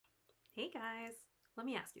Hey guys, let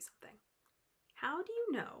me ask you something. How do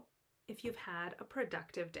you know if you've had a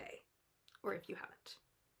productive day or if you haven't?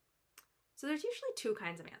 So there's usually two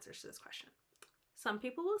kinds of answers to this question. Some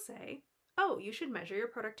people will say, oh, you should measure your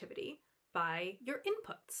productivity by your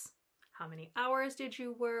inputs. How many hours did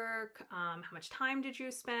you work? How much time did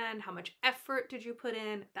you spend? How much effort did you put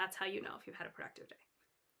in? That's how you know if you've had a productive day.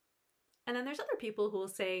 And then there's other people who will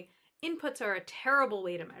say, inputs are a terrible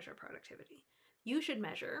way to measure productivity. You should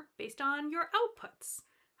measure based on your outputs.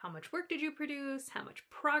 How much work did you produce? How much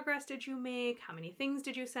progress did you make? How many things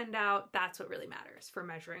did you send out? That's what really matters for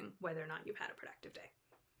measuring whether or not you've had a productive day.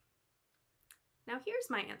 Now here's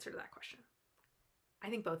my answer to that question. I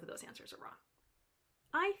think both of those answers are wrong.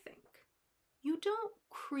 I think you don't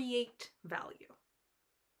create value.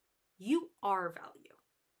 You are value.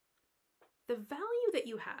 The value that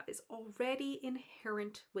you have is already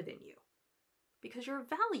inherent within you because your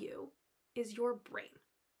value is your brain.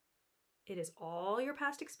 It is all your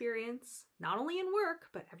past experience, not only in work,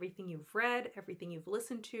 but everything you've read, everything you've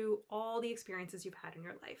listened to, all the experiences you've had in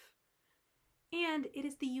your life. And it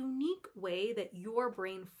is the unique way that your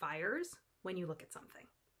brain fires when you look at something.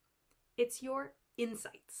 It's your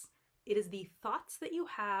insights. It is the thoughts that you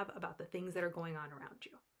have about the things that are going on around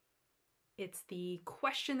you. It's the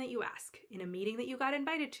question that you ask in a meeting that you got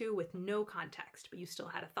invited to with no context, but you still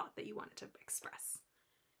had a thought that you wanted to express.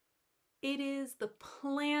 It is the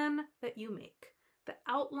plan that you make, the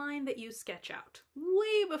outline that you sketch out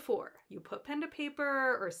way before you put pen to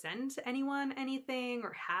paper or send to anyone anything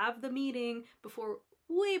or have the meeting,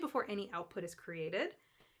 way before any output is created.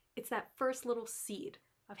 It's that first little seed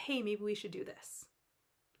of, hey, maybe we should do this.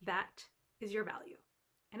 That is your value.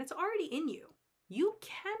 And it's already in you. You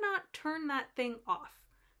cannot turn that thing off.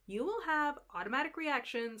 You will have automatic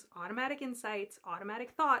reactions, automatic insights,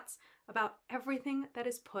 automatic thoughts about everything that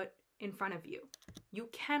is put in front of you. You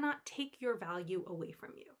cannot take your value away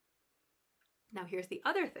from you. Now here's the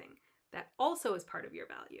other thing that also is part of your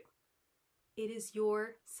value. It is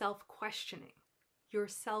your self-questioning, your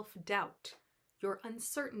self-doubt, your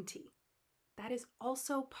uncertainty. That is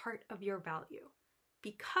also part of your value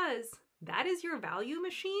because that is your value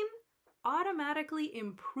machine automatically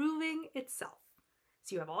improving itself.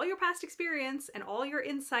 So you have all your past experience and all your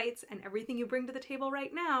insights and everything you bring to the table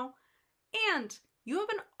right now, and you have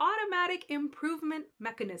an automatic improvement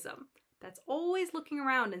mechanism that's always looking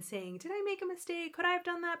around and saying, did I make a mistake? Could I have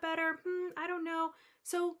done that better? I don't know.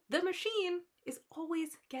 So the machine is always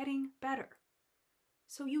getting better.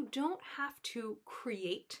 So you don't have to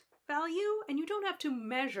create value and you don't have to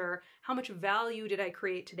measure how much value did I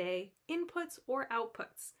create today, inputs or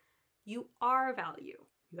outputs. You are value.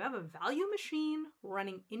 You have a value machine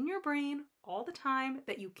running in your brain all the time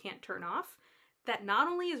that you can't turn off, that not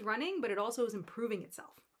only is running, but it also is improving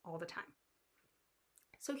itself all the time.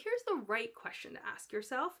 So here's the right question to ask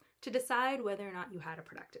yourself to decide whether or not you had a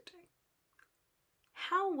productive day.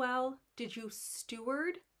 How well did you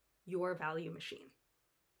steward your value machine?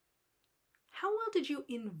 How well did you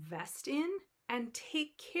invest in and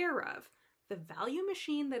take care of the value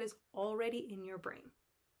machine that is already in your brain?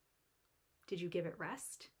 Did you give it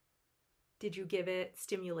rest? Did you give it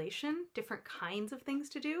stimulation, different kinds of things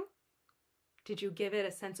to do? Did you give it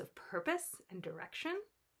a sense of purpose and direction?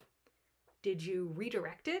 Did you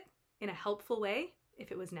redirect it in a helpful way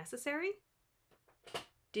if it was necessary?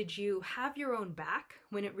 Did you have your own back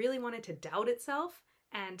when it really wanted to doubt itself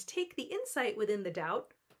and take the insight within the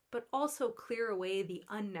doubt, but also clear away the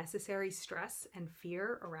unnecessary stress and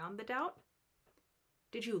fear around the doubt?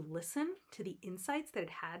 Did you listen to the insights that it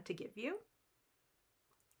had to give you?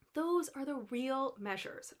 Those are the real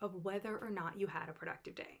measures of whether or not you had a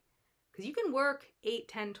productive day. Because you can work 8,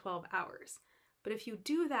 10, 12 hours. But if you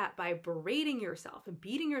do that by berating yourself and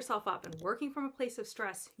beating yourself up and working from a place of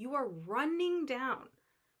stress, you are running down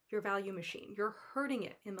your value machine. You're hurting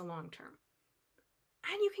it in the long term.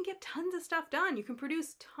 And you can get tons of stuff done. You can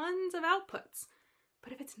produce tons of outputs.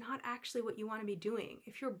 But if it's not actually what you want to be doing,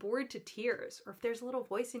 if you're bored to tears, or if there's a little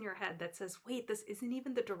voice in your head that says, wait, this isn't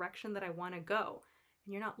even the direction that I want to go,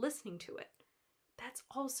 and you're not listening to it, that's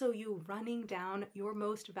also you running down your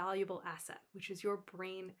most valuable asset, which is your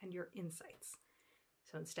brain and your insights.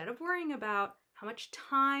 So instead of worrying about how much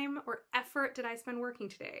time or effort did I spend working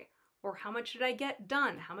today, or how much did I get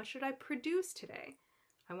done, how much did I produce today,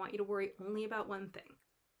 I want you to worry only about one thing.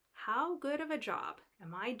 How good of a job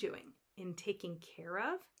am I doing in taking care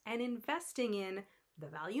of and investing in the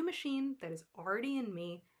value machine that is already in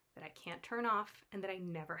me, that I can't turn off and that I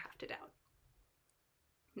never have to doubt?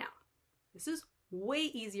 Now, this is way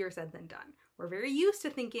easier said than done. We're very used to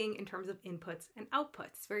thinking in terms of inputs and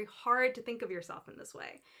outputs. It's very hard to think of yourself in this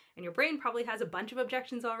way. And your brain probably has a bunch of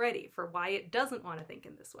objections already for why it doesn't want to think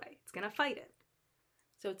in this way. It's going to fight it.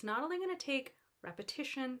 So it's not only going to take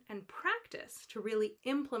repetition and practice to really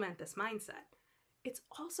implement this mindset, it's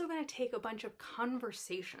also going to take a bunch of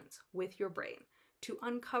conversations with your brain to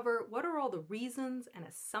uncover what are all the reasons and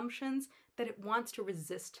assumptions that it wants to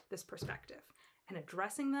resist this perspective, and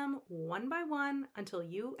addressing them one by one until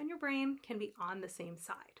you and your brain can be on the same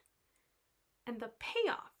side. And the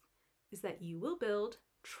payoff is that you will build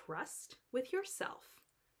trust with yourself,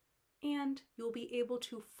 and you'll be able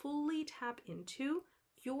to fully tap into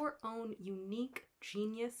your own unique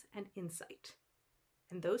genius and insight.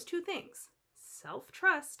 And those two things,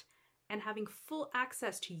 self-trust and having full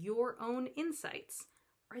access to your own insights,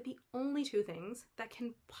 are the only two things that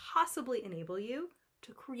can possibly enable you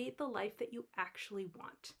to create the life that you actually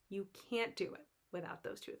want. You can't do it without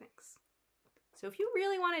those two things. So if you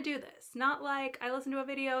really want to do this, not like I listened to a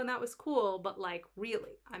video and that was cool, but like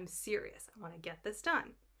really, I'm serious, I want to get this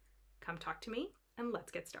done, come talk to me and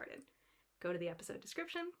let's get started. Go to the episode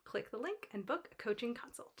description, click the link, and book a coaching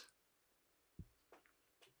consult.